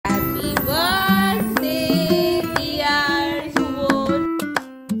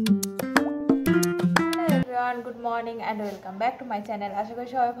And welcome back to my channel. আশা করি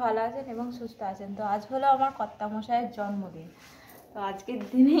সবাই ভালো আছেন এবং সুস্থ আছেন। তো আজ হলো আমার কর্তামশাইয়ের জন্মদিন। তো আজকের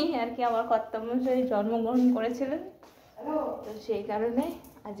দিনেই আর কি আমার কর্তামশাই জন্মগ্রহণ করেছিলেন। তো সেই কারণে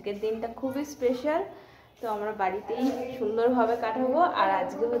আজকের দিনটা খুবই স্পেশাল। তো আমরা বাড়িতেই সুন্দরভাবে কাটাবো। আর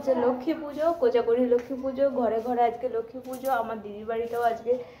আজকে হচ্ছে লক্ষ্মী পুজো, কোজাগরি লক্ষ্মী পুজো, ঘরে ঘরে আজকে লক্ষ্মী পুজো। আমার দিদির বাড়িতেও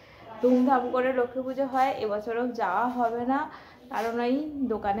আজকে ধুমধাম করে লক্ষ্মী পুজো হয়। এবছরও যাওয়া হবে না, কারণ ওই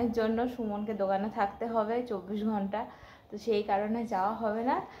দোকানের জন্য সুমনকে দোকানে থাকতে হবে 24 ঘন্টা। তো সেই কারণে যাওয়া হবে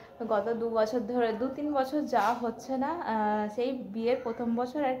না। গত 2 বছর ধরে 2-3 বছর যাওয়া হচ্ছে না। সেই বিয়ের প্রথম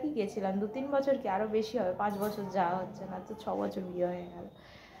বছর আর কি গেছিলাম, 2-3 বছর কি আরও বেশি হবে, 5 বছর যাওয়া হচ্ছে না। তো 6 বছর বিয়ে হয়ে গেল।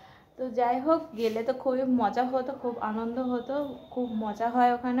 তো যাই হোক, গেলে তো খুবই মজা হতো, খুব আনন্দ হতো, খুব মজা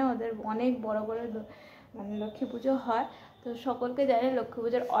হয় ওখানে। ওদের অনেক বড় করে মানে লক্ষ্মী পুজো হয়। তো সকলকে জানি লক্ষ্মী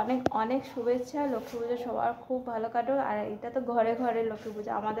পুজোর অনেক অনেক শুভেচ্ছা। লক্ষ্মী পুজো সবার খুব ভালো কাটুক। আর এটা তো ঘরে ঘরে লক্ষ্মী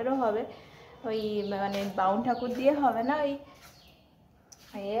পুজো, আমাদেরও হবে। ওই মানে বাউন ঠাকুর দিয়ে হবে না, ওই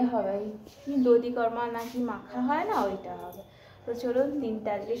হবে ওই দধিকর্মা নাকি মাখা হয় না, ওইটা হবে। তো চলুন দিনটা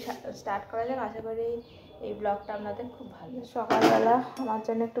আজকে স্টার্ট করা যাক। আশা করি এই ব্লগটা আপনাদের খুব ভালো। সকালবেলা আমার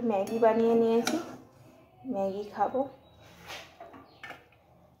জন্য একটু ম্যাগি বানিয়ে নিয়েছি, ম্যাগি খাবো।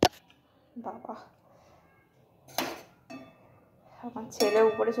 বাবা, আমার ছেলে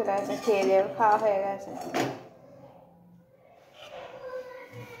উপরে চলে গেছে, খেয়ে দিয়ে খাওয়া হয়ে গেছে।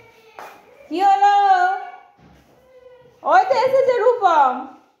 কি হলো? ওই তো এসেছে রূপম।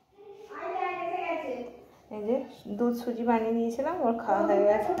 এই যে দুধ সুজি বানিয়ে দিয়েছিলাম, ওর খাওয়া হয়ে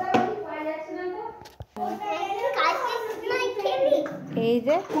গেছে। এই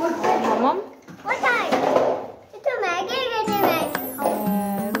যে মামাম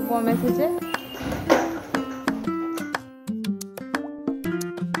রূপম এসেছে।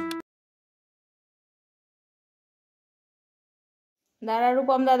 দাঁড়া,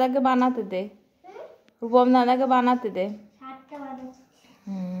 রূপম দাদাকে বানাতে দে, রূপম দাদাকে বানাতে দে।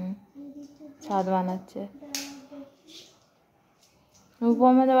 ছাদ বানাচ্ছে।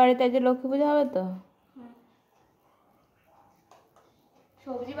 রূপমের বাড়িতে আজ লক্ষ্মী পুজো হবে তো।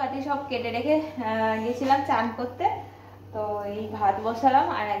 সবজি পাতি সব কেটে রেখে গেছিলাম চান করতে। তো এই ভাত বসালাম,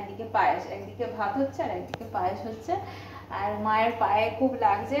 আর একদিকে পায়েস, একদিকে ভাত হচ্ছে আর একদিকে পায়েস হচ্ছে। আর মায়ের পায়ে খুব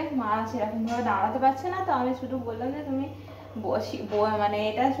লাগছে, মা সেরকমভাবে দাঁড়াতে পারছে না। তো আমি শুধু বললাম যে তুমি মানে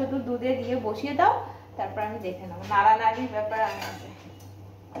এটা শুধু দুধে দিয়ে বসিয়ে দাও, তারপর আমি দেখে নেবো। নাড়ানাড়ির ব্যাপার আছে,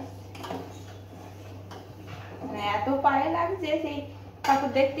 মানে এত পায়ে লাগছে। সেই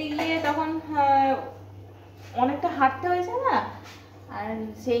ঠাকুর দেখতে গিয়ে তখন অনেকটা হাঁটতে হয়েছে না, আর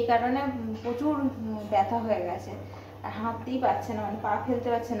সেই কারণে প্রচুর ব্যথা হয়ে গেছে। আর হাঁটতেই পারছে না, মানে পা ফেলতে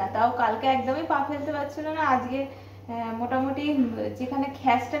পারছে না। তাও কালকে একদমই পা ফেলতে পারছিল না, আজকে মোটামুটি যেখানে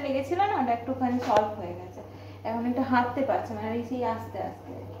খ্যাসটা লেগেছিল না, ওটা একটুখানি সলভ হয়ে গেছে। এখন একটু হাঁটতে পারছে, মানে সেই আস্তে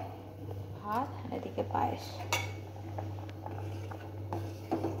আস্তে। ভাত, এদিকে পায়েস।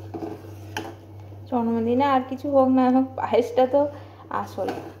 জন্মদিনে আর কিছু হোক না হোক, পায়েসটা তো আসল,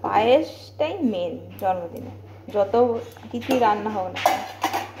 পায়েসটাই মেন জন্মদিনে, যত কিছুই রান্না হোক না।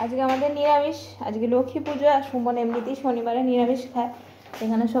 আজকে আমাদের নিরামিষ, আজকে লক্ষ্মী পুজো। আর সুমন এমনিতেই শনিবারে নিরামিষ খায়।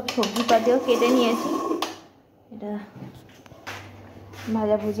 এখানে সব সবজি পাতিও কেটে নিয়েছি, এটা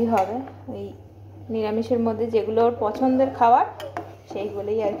ভাজাভুজি হবে। ওই নিরামিষের মধ্যে যেগুলো ওর পছন্দের খাবার,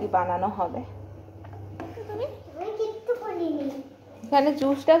 সেইগুলোই আর কি বানানো হবে। এখানে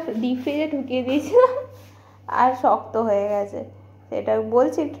জুসটা ডিপ ফ্রিজে ঢুকিয়ে দিয়েছিলাম, আর শক্ত হয়ে গেছে। সেটা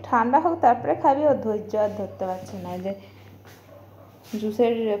বলছি একটু ঠান্ডা হোক তারপরে খাবি। ও ধৈর্য আর ধরতে পারছে না, যে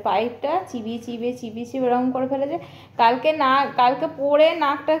জুসের পাইপটা চিবিয়ে চিবিয়ে চিবিয়ে চিবিয়ে এরকম করে ফেলেছে। কালকে পরে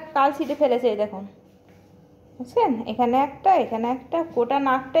নাকটা কাল ছিটে ফেলেছে। এই দেখুন, বুঝছেন, এখানে একটা, এখানে একটা, গোটা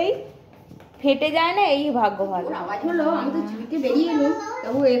নাকটাই ফেটে যায় না, এই ভাগ্য ভালো। আওয়াজ হলো, আমি তো চুপিতে বেরিয়ে এলো,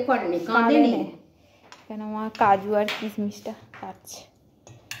 তবু এ করেনি, কাঁদেনি। কেন মা কাজু আর কিশমিশটা কাটছে।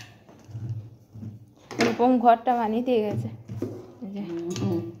 এরকম ঘরটা বানিয়ে দিয়ে গেছে,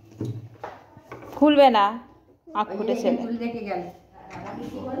 খুলবে না, আখ ফুটেছে।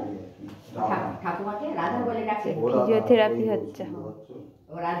 ফিজিওথেরাপি হচ্ছে।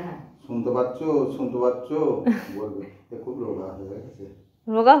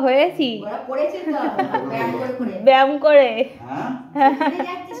 রোগা হয়েছি ব্যায়াম করে।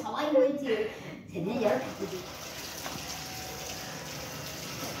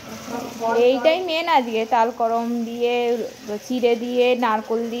 এইটাই মেন আজকে, তাল করম দিয়ে, চিড়ে দিয়ে,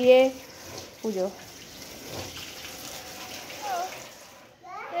 নারকোল দিয়ে পুজো।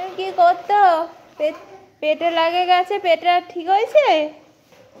 কি করতো, পেটে লাগে গেছে। পেটটা ঠিক হয়েছে,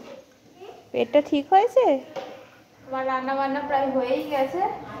 পেটটা ঠিক হয়েছে। আমার রান্না বান্না প্রায় হয়েই গেছে,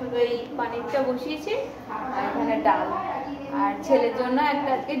 শুধু এই পানিরটা বসিয়েছি আর এখানে ডাল। আর ছেলের জন্য একটা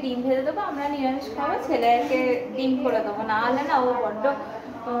আজকে ডিম ভেজে দেবো, আমরা নিরামিষ খাবো, ছেলেকে ডিম করে দেবো, না হলে না ও বড্ড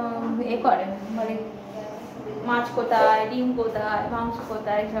এ করে, মানে মাছ কোথায়, ডিম কোথায়, মাংস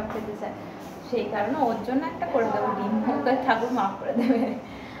কোথায় সব খেতে চায়, সেই কারণে ওর জন্য একটা করে দেবো ডিম, ওকে ঠাকুর মাফ করে দেবে।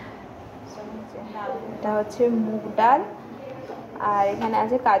 এটা হচ্ছে মুগ ডাল, আর এখানে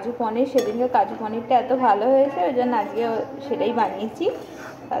আছে কাজু পনির। সেদিনকে কাজু পনিরটা এত ভালো হয়েছে, ওই জন্য আজকে সেটাই বানিয়েছি,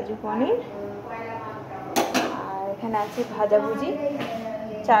 কাজু পনির। আর এখানে আছে ভাজাভুজি,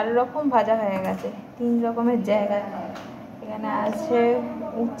 4 রকম ভাজা হয়ে গেছে 3 রকমের জায়গায়। এখানে আছে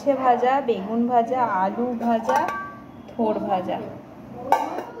উচ্ছে ভাজা, বেগুন ভাজা, আলু ভাজা, থোড় ভাজা।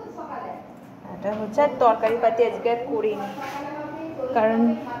 এটা হচ্ছে, আর তরকারি পাতি আজকে আর করিনি, কারণ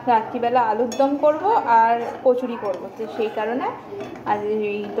রাত্রিবেলা আলুর দম করবো আর কচুরি করবো, তো সেই কারণে আজ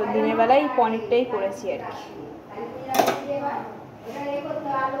এই তো দিনের বেলায় পনিরটাই করেছি আর কি।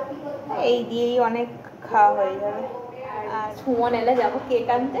 এই দিয়েই অনেক খাওয়া হয়ে যাবে। আর সুমন এলে যাবো কেক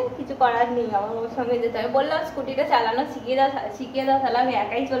আনতে, কিছু করার নেই, আমার ওর সঙ্গে যেতে হবে। বললাম স্কুটিটা চালানো শিখিয়ে দাও, তাহলে আমি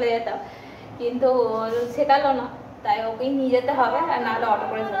একাই চলে যেতাম, কিন্তু শেখালো না, তাই ওকেই নিয়ে যেতে হবে, আর নাহলে অটো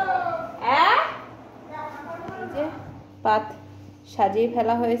করে যেতে হবে। যে পাত সাজিয়ে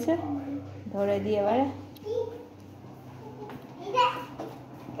ফেলা হয়েছে, ধরে দিয়ে এবারে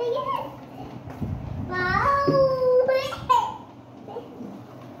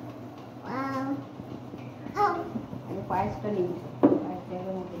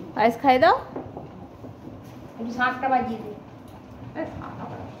পায়েস খাই দাও, একটু শাকটা বাজিয়ে দে।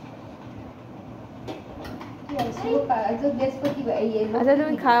 আচ্ছা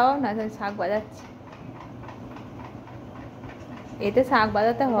তুমি খাও না, শাক বাজাচ্ছি, এতে শাক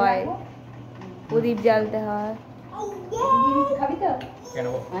বাজাতে হয়, প্রদীপ জ্বালতে হয়। খাবি তো?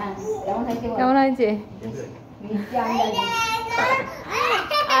 কেমন হয়েছে?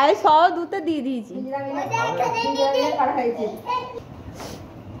 আর সব দুটো দিয়ে দিয়েছি।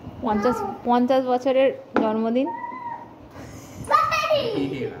 50 বছরের জন্মদিন।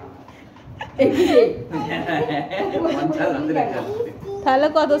 তাহলে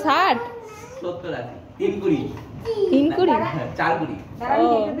কত, 60? 3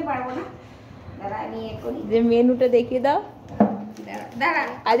 যে মেনুটা দেখিয়ে দাও।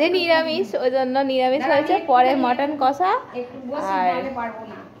 আজ নিরামিষ, ওই জন্য নিরামিষ হয়েছে, পরে মটন কষা আর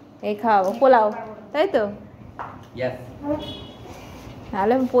এই খাওয়াবো পোলাও, তাই তো?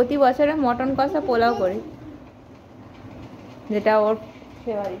 তাহলে প্রতি বছরে মটন কষা পোলাও করি, যেটা ওর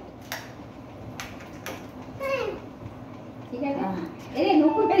ফেভারিট।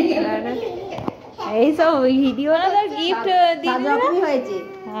 এইসব ভিডিও না, তার গিফট হয়েছে।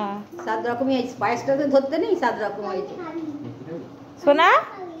 হ্যাঁ 7 রকমই হয়েছে, পায়েসটা তো ধরতে নেই, 7 রকম হয়েছে। সোনা,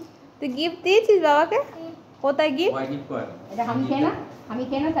 তুই গিফট দিয়েছিস বাবাকে? কোথায় গিফট? এটা আমি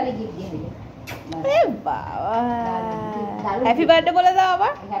খেয়ে না তাহলে গিফট দিয়ে দেবে। এ বাবা, হ্যাপি বার্থডে বলে দাও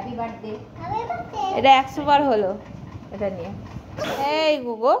আবার। Happy birthday. এটা 100 বার হলো এটা নিয়ে। এই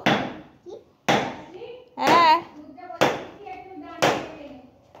গুগো, হ্যাঁ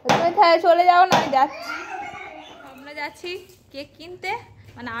তুমি চলে যাও না, আমি যাচ্ছি। আমরা যাচ্ছি কেক কিনতে,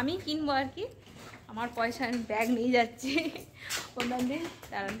 মানে আমি কিনবো আর কি, আমার পয়সা আমি ব্যাগ নিয়ে যাচ্ছি। অন্যান্য দিন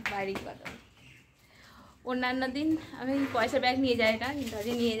দাঁড়ান বাইরেই কথা, অন্যান্য দিন আমি পয়সা ব্যাগ নিয়ে যাই না, কিন্তু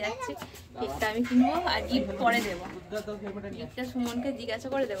আজকে নিয়ে যাচ্ছি। কেকটা আমি কিনবো আর গিফট পরে দেবো, গিফটটা সুমনকে জিজ্ঞাসা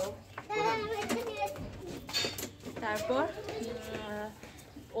করে দেবো। তারপর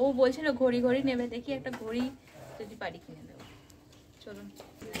ও বলছিল ঘড়ি নেবে, দেখি একটা ঘড়ি যদি পারি কিনে দেবো। চলুন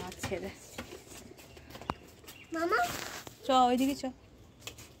আমার ছেলে মামা চ, ওইদিকে চ।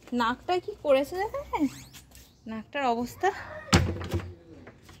 নাকটা কি করেছে দেখেন, নাকটার অবস্থা।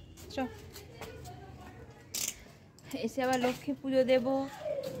 চ, এসে আবার লক্ষ্মী পুজো দেবো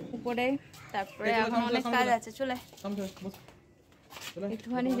উপরে, তারপরে এখন অনেক কাজ আছে। চলে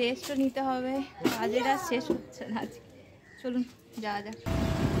একটুখানি রেস্টও নিতে হবে, কাজের আর শেষ হচ্ছে না আজকে। চলুন যাওয়া যাক।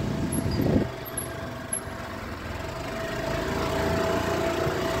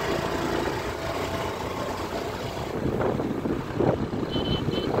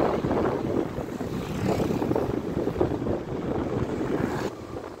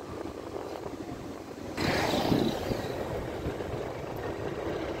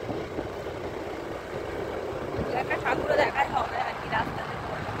 একটা ঠাকুরও দেখাই হবে আর কি রাস্তাতে,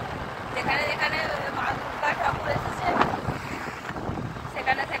 যেখানে যেখানে মা দুর্গা ঠাকুর এসেছে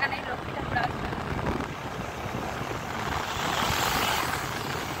সেখানে সেখানেই লক্ষ্মী ঠাকুর আসবে।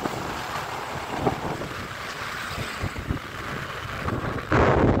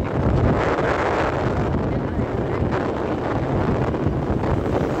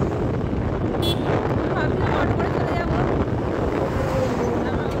 ভাবছিলাম অটো করে চলে যাবো,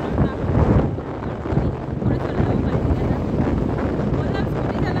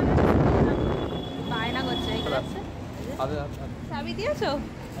 দেখছো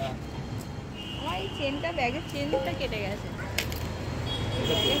আমার এই চেনটা, ব্যাগের চেনটা কেটে গেছে।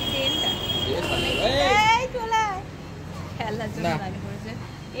 ব্যাগের চেনটা এই চলে আয়। খেলনার জন্য দাঁড়িয়ে পড়েছে।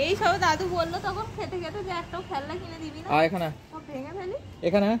 এই সব দাদু বললো তখন খেতে খেতে যে একটাও খেলনা কিনে দিবি না, এখানে সব ভেঙে ফেলি।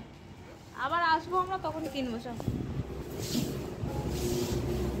 এখানে আবার আসবো আমরা তখন কিনবো সব।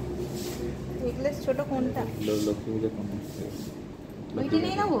 এগলেস ছোট কোনটা? লক্ষ্মী পুজো কোন ওইটা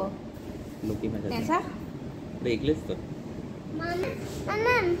নিয়ে নেবো। লক্ষ্মী মেজা এসা এগলেস তো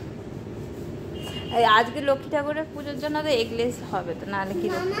এই আজকে লক্ষ্মী ঠাকুরের পুজোর জন্য তো এগলেস হবে, তো নাহলে কি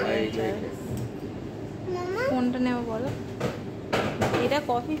কোনটা নেবো বলো? এটা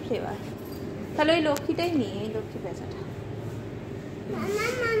কফি ফ্লেভার, তাহলে ওই লক্ষ্মীটাই নিই, এই লক্ষ্মী পেঁচাটা।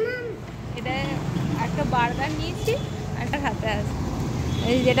 এটা একটা বার্গার নিয়েছি, একটা খাতে আছে,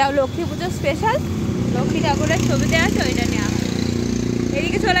 এই যেটা লক্ষ্মী পুজোর স্পেশাল লক্ষ্মী ঠাকুরের ছবিতে আছে ওইটা নেওয়া হয়।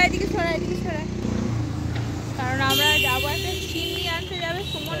 এদিকে ছড়া, এদিকে ছড়া, এদিকে ছড়া, কারণ আমরা যাবো একটা চিনি আনতে যাবে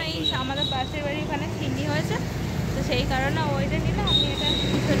সুমন, এই আমাদের পাশের বাড়ি ওখানে চিনি হয়েছে, তো সেই কারণে ওইটা নিলে আমি এটা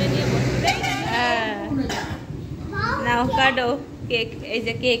পিছনে নিয়ে বসে। হ্যাঁ নাও কাটো কেক, এই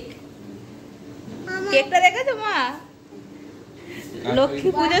যে কেক, কেকটা দেখেছো মা? লক্ষ্মী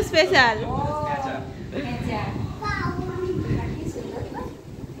পুজো স্পেশাল।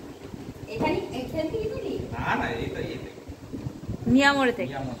 নিয়ামরে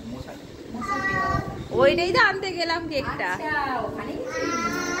থেকে ওইটাই তো আনতে গেলাম কেকটা।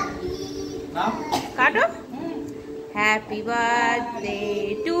 কাটো। Happy birthday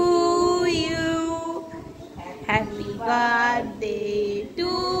to you, happy birthday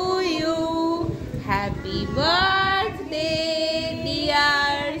to you, happy birthday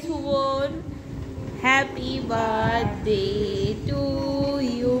dear Suman, happy birthday to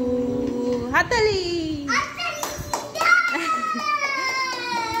you. হাতালি।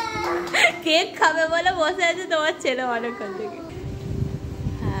 Cake খাবে বলে বসে আছে তোমার ছেলে অনেকক্ষণ থেকে।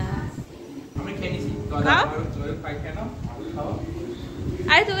 হ্যাঁ খাও,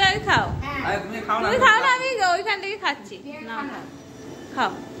 আরে তুমি আগে খাও, তুমি খাও না, আমি ওইখান থেকে খাচ্ছি না।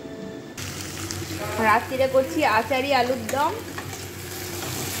 খাও। রাত্রিরে করছি আচারি আলুর দম,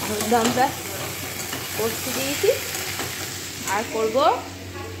 আলুর দমটা করতে দিয়েছি, আর করব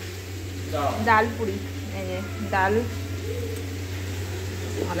ডাল পুরি, এই যে ডাল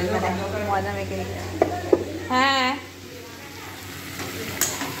মজা মেখে দিচ্ছি। হ্যাঁ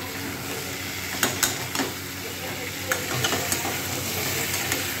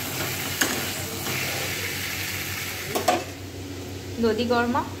দধি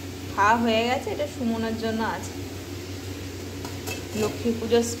গরমা খাওয়া হয়ে গেছে, এটা সুমনের জন্য আছে, লক্ষ্মী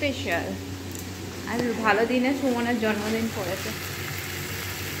পুজো স্পেশাল। আর ভালো দিনে সুমনের জন্মদিন পড়েছে।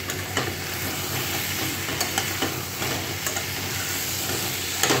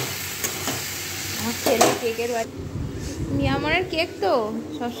 আমার ছেলে কেকের বাড়ি, মিয়ামরের কেক তো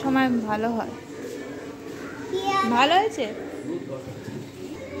সবসময় ভালো হয়। ভালো হয়েছে,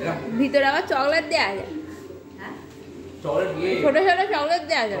 ভিতরে আবার চকলেট দেওয়া যায়, ছোট ছোট চকলেট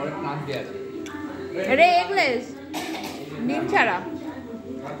দেওয়া যায়। এটা এগলেস ডিম ছাড়া।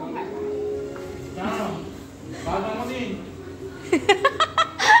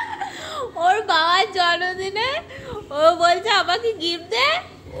 ওর বাবার জন্মদিনে ও বলছে আমাকে গিফট দে।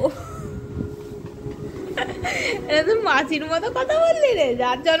 এটা তো মাছির মতো কথা বললি রে,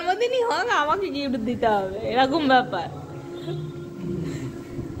 যার জন্মদিনই হোক আমাকে গিফট দিতে হবে, এরকম ব্যাপার।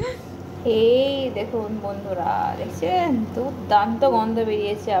 এই দেখুন বন্ধুরা, দেখছেন দুর্দান্ত গন্ধ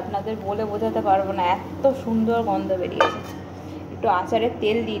বেরিয়েছে, আপনাদের বলে বোঝাতে পারবো না, এত সুন্দর গন্ধ বেরিয়েছে। একটু আচারের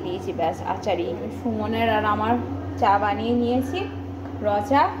তেল দিয়ে দিয়েছি, ব্যাস আচারই। সুমনের আর আমার চা বানিয়ে নিয়েছি,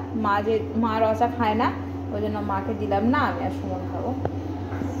 রচা। মা রচা খায় না, ওই জন্য মাকে দিলাম না, আমি আর সুমন খাবো।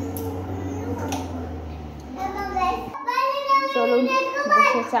 চলুন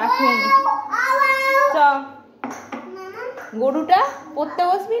বসে চা খেয়ে নি। চ গরুটা পড়তে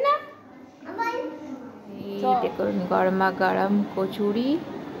বসবি না। এই দেখুন গরমা গরম কচুরি,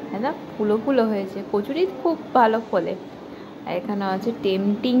 হ্যাঁ না, ফুলো ফুলো হয়েছে, কচুরি খুব ভালো ফলে। আর এখানে আছে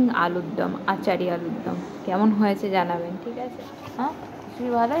টেম্পটিং আলুর দম, আচারি আলুর দম। কেমন হয়েছে জানাবেন, ঠিক আছে? হ্যাঁ কচুরি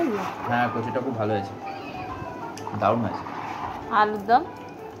ভালো হয়েছে? হ্যাঁ কচুরিটা খুব ভালো হয়েছে, দারুণ হয়েছে। আলুর দম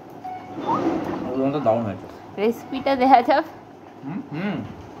তো দারুণ হয়েছে। রেসিপিটা দেখা যাক।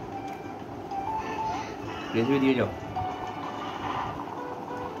 রেসিপি দিয়ে যাও।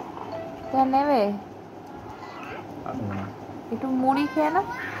 তা নেবে একটু মুড়ি খেয়ে না,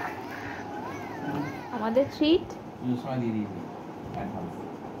 আমাদের ট্রিট।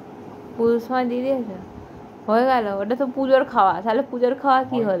 পুজোর সময় দিয়ে দিয়েছে, হয়ে গেল। ওটা তো পুজোর খাওয়া, তাহলে পুজোর খাওয়া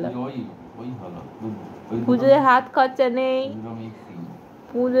কি হলো? পুজোয় হাত খরচা নেই,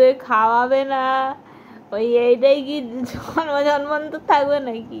 পুজোয় খাওয়াবে না, ওই এইটাই কি জন্মান্ত থাকবে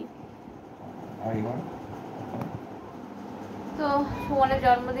নাকি? তো সুমনের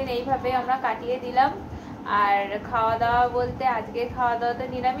জন্মদিন এইভাবে আমরা কাটিয়ে দিলাম। আর খাওয়া দাওয়া বলতে আজকে খাওয়া দাওয়াতে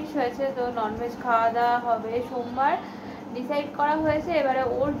নিরামিষ হয়েছে, তো ননভেজ খাওয়া দাওয়া হবে সোমবার ডিসাইড করা হয়েছে। এবারে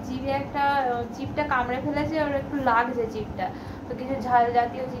ওর জিভে একটা জিভটা কামড়ে ফেলেছে, ওর একটু লাগছে জিভটা, তো কিছু ঝাল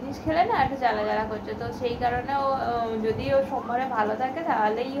জাতীয় জিনিস খেলে না একটু জ্বালা জ্বালা করছে, তো সেই কারণে ও যদি ও সোমবারে ভালো থাকে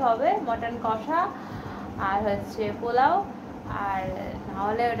তাহলেই হবে মটন কষা আর হচ্ছে পোলাও, আর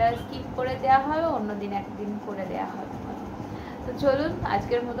নাহলে ওটা স্কিপ করে দেওয়া হবে, অন্যদিন একদিন করে দেওয়া হবে। তো চলুন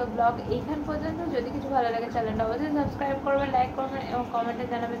আজকের মতো ব্লগ এইখান পর্যন্ত। যদি কিছু ভালো লাগে চ্যানেলটা অবশ্যই সাবস্ক্রাইব করবেন, লাইক করবেন এবং কমেন্টে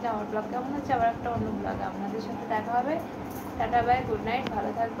জানাবেন যে আমার ব্লগ কেমন হচ্ছে। আবার একটা অন্য ব্লগে আপনাদের সাথে দেখা হবে। টাটা বাই, গুড নাইট,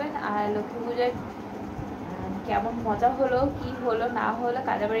 ভালো থাকবেন। আর লক্ষ্মী পুজোয় কেমন মজা হলো, কি হলো না হলো,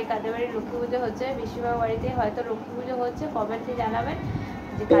 কাদের বাড়ি লক্ষ্মী পুজো হচ্ছে, বেশিরভাগ বাড়িতে হয়তো লক্ষ্মী পুজো হচ্ছে, কমেন্টে জানাবেন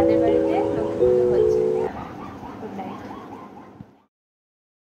যে কাদের বাড়িতে লক্ষ্মী